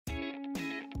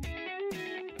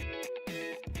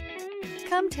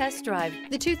Come test drive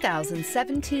the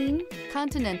 2017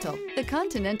 Continental. The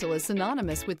Continental is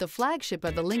synonymous with the flagship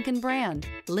of the Lincoln brand.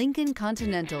 Lincoln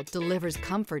Continental delivers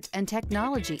comfort and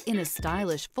technology in a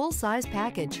stylish full-size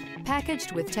package.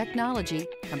 Packaged with technology,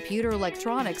 computer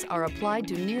electronics are applied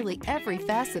to nearly every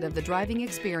facet of the driving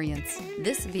experience.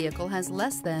 This vehicle has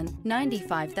less than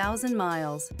 95,000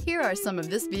 miles. Here are some of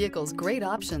this vehicle's great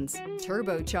options: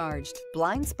 turbocharged,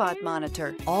 blind spot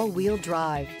monitor, all-wheel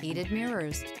drive, heated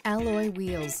mirrors, alloy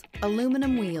wheels,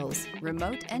 aluminum wheels,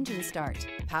 remote engine start,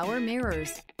 power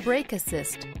mirrors, brake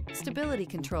assist, stability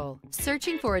control.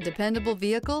 Searching for a dependable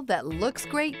vehicle that looks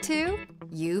great too?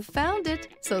 You found it,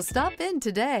 so stop in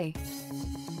today.